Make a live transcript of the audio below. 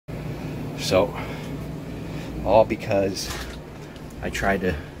So, all because I tried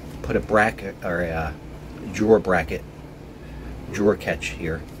to put a bracket or a drawer bracket, drawer catch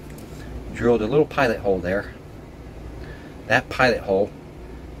here. Drilled a little pilot hole there. That pilot hole,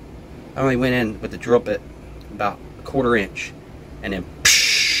 I only went in with the drill bit about a 1/4 inch, and then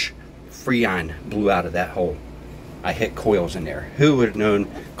psh, Freon blew out of that hole. I hit coils in there. Who would have known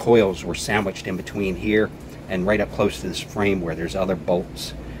coils were sandwiched in between here and right up close to this frame where there's other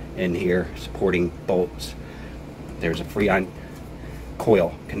bolts in here, supporting bolts. There's a Freon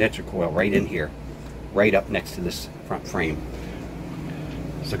coil, condenser coil right in here, right up next to this front frame.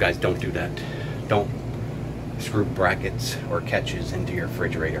 So guys, don't do that. Don't screw brackets or catches into your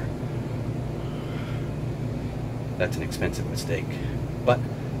refrigerator. That's an expensive mistake. But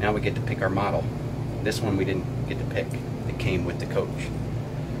now we get to pick our model. This one we didn't get to pick. It came with the coach.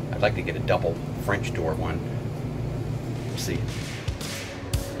 I'd like to get a double French door one. We'll see.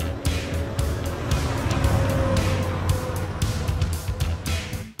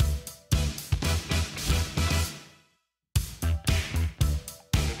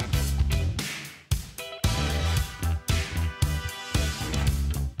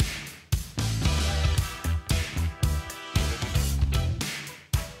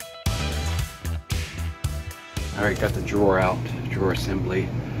 Alright, got the drawer out, drawer assembly,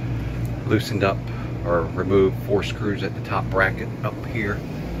 loosened up or removed 4 screws at the top bracket up here.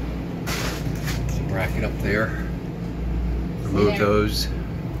 Bracket up there. Remove those.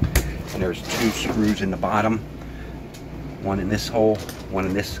 And there's 2 screws in the bottom. One in this hole, one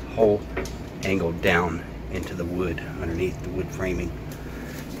in this hole, angled down into the wood, underneath the wood framing.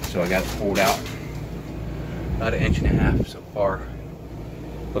 So I got it pulled out about 1.5 inches so far.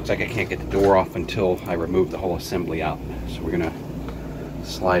 Looks like I can't get the door off until I remove the whole assembly out. So we're gonna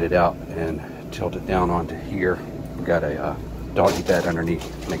slide it out and tilt it down onto here. We got a doggy bed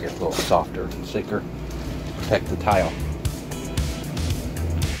underneath, make it a little softer and thicker, protect the tile.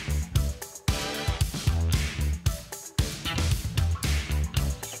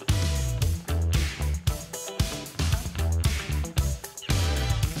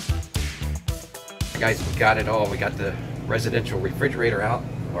 Guys, we got it all. We got the residential refrigerator out,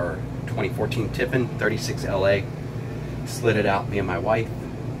 our 2014 Tiffin 36 LA. Slid it out, me and my wife.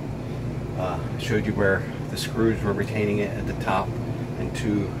 Showed you where the screws were retaining it at the top and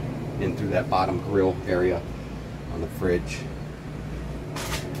in through that bottom grill area on the fridge.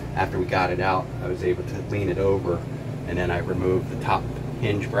 After we got it out, I was able to lean it over, and then I removed the top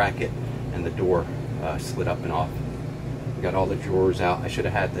hinge bracket, and the door slid up and off. We got all the drawers out. I should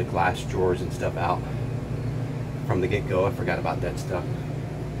have had the glass drawers and stuff out from the get-go. I forgot about that stuff.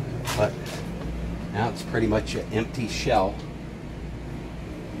 But now it's pretty much an empty shell,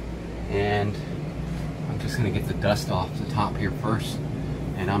 and I'm just going to get the dust off the top here first,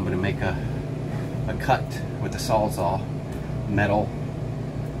 and I'm going to make a cut with the Sawzall metal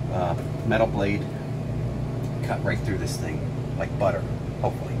blade, cut right through this thing like butter,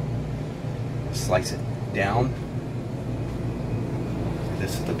 hopefully. Slice it down.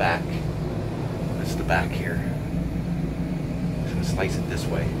 This is the back. This is the back here. So slice it this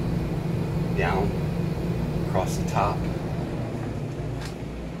way, down, across the top,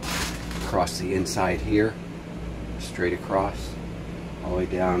 across the inside here, straight across, all the way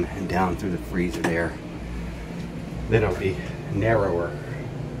down and down through the freezer there. Then it'll be narrower.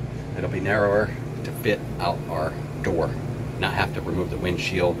 It'll be narrower to fit out our door. Not have to remove the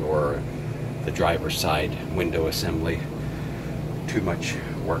windshield or the driver's side window assembly. Too much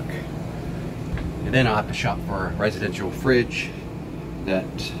work. And then I'll have to shop for a residential fridge that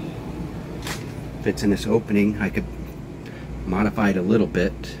fits in this opening. I could modify it a little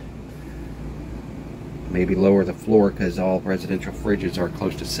bit, maybe lower the floor, because all residential fridges are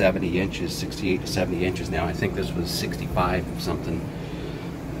close to 70 inches, 68 to 70 inches now. I think this was 65 something,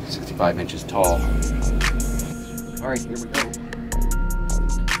 65 inches tall. All right, here we go.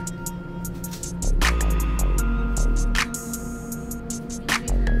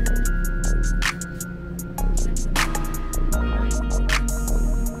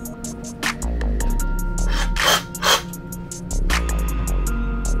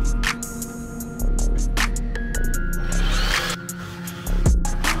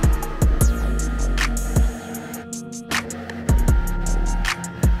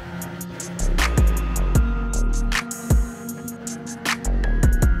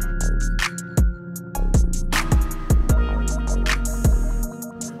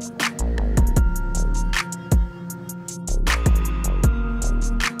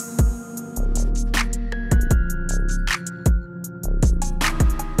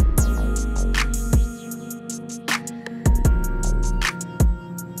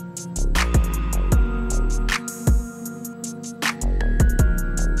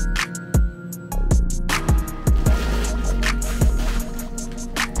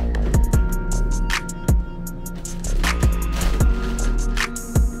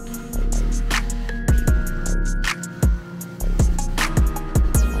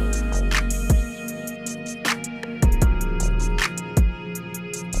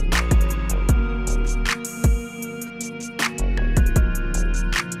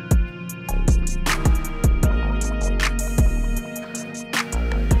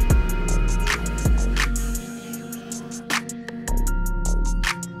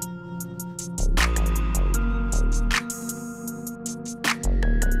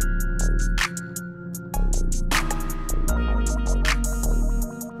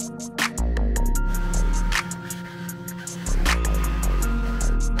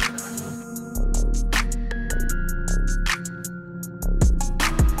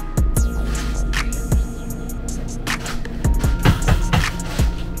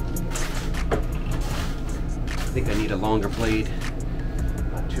 longer blade,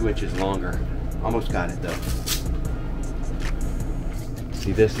 about 2 inches longer. Almost got it though.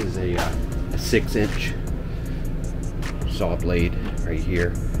 See, this is a 6-inch saw blade right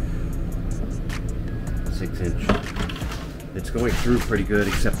here. 6-inch. It's going through pretty good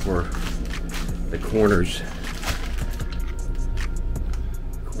except for the corners.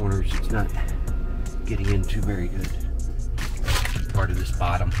 It's not getting into very good. Part of this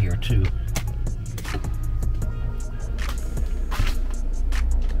bottom here too.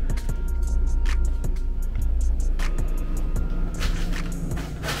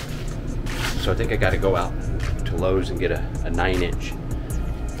 So I think I got to go out to Lowe's and get a 9-inch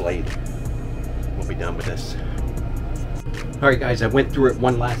blade. We'll be done with this. Alright guys, I went through it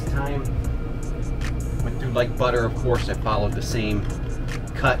one last time. Went through like butter, of course. I followed the same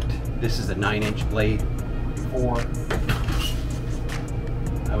cut. This is a 9-inch blade. Before,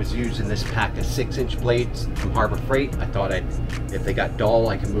 I was using this pack of 6-inch blades from Harbor Freight. I thought if they got dull,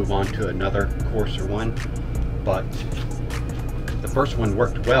 I could move on to another coarser one. But the first one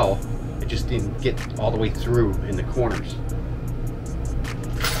worked well. It just didn't get all the way through in the corners.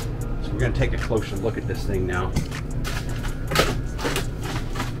 So we're going to take a closer look at this thing now.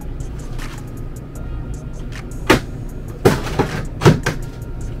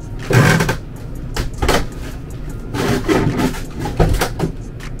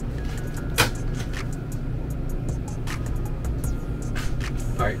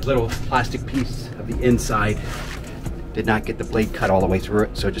 Alright, little plastic piece of the inside. Did not get the blade cut all the way through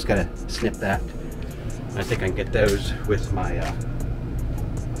it, so just gotta snip that. I think I can get those with my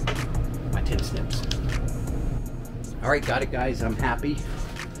my tin snips. Alright, got it guys, I'm happy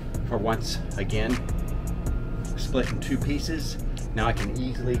for once again. Split in 2 pieces. Now I can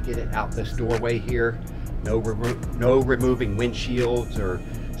easily get it out this doorway here. No removing windshields or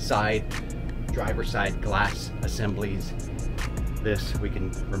driver side glass assemblies. This we can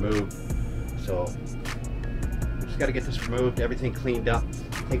remove. So just got to get this removed, everything cleaned up,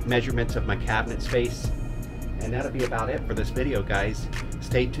 take measurements of my cabinet space, and that'll be about it for this video guys.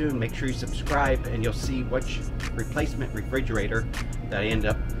 Stay tuned, make sure you subscribe, and you'll see which replacement refrigerator that I end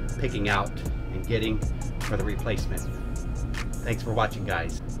up picking out and getting for the replacement. Thanks for watching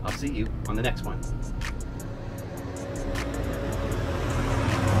guys. I'll see you on the next one.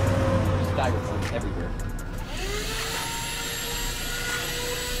 Styrofoam everywhere.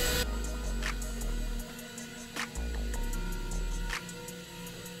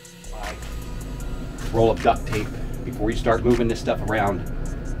 Roll of duct tape before you start moving this stuff around.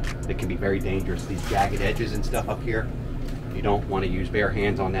 It can be very dangerous. These jagged edges and stuff up here, you don't want to use bare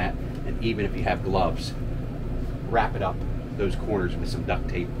hands on that. And even if you have gloves, wrap it up those corners with some duct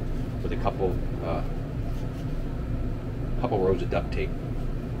tape, with a couple rows of duct tape.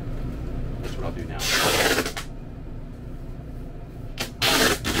 That's what I'll do now.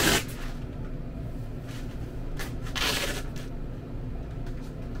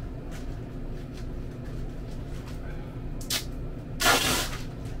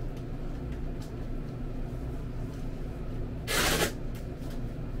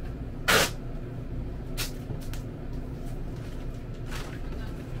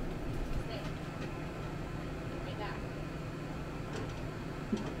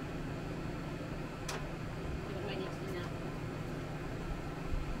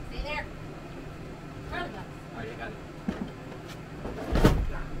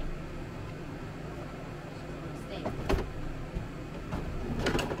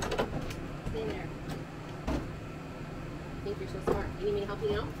 You're so smart. You need me to help you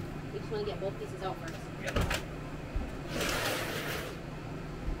now? You just want to get both pieces out first. Yep.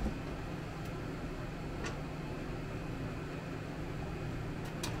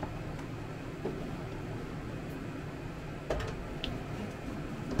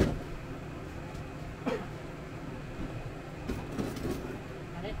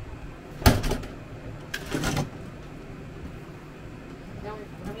 Got it? All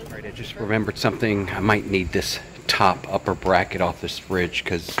right, I just remembered something. I might need this top upper bracket off this fridge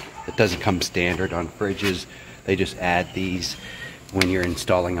because it doesn't come standard on fridges. They just add these when you're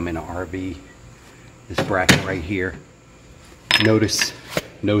installing them in an RV. This bracket right here. Notice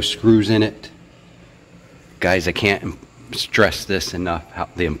no screws in it. Guys, I can't stress this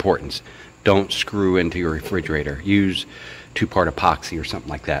enough, the importance. Don't screw into your refrigerator. Use 2-part epoxy or something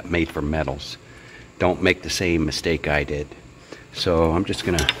like that made from metals. Don't make the same mistake I did. So I'm just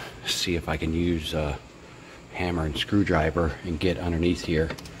gonna see if I can use a hammer and screwdriver and get underneath here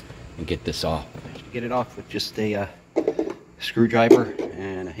and get this off. Get it off with just a screwdriver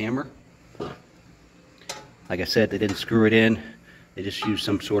and a hammer. Like I said, they didn't screw it in. They just used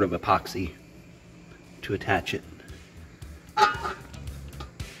some sort of epoxy to attach it.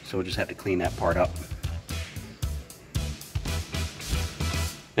 So we'll just have to clean that part up.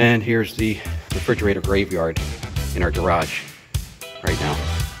 And here's the refrigerator graveyard in our garage right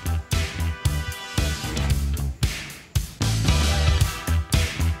now.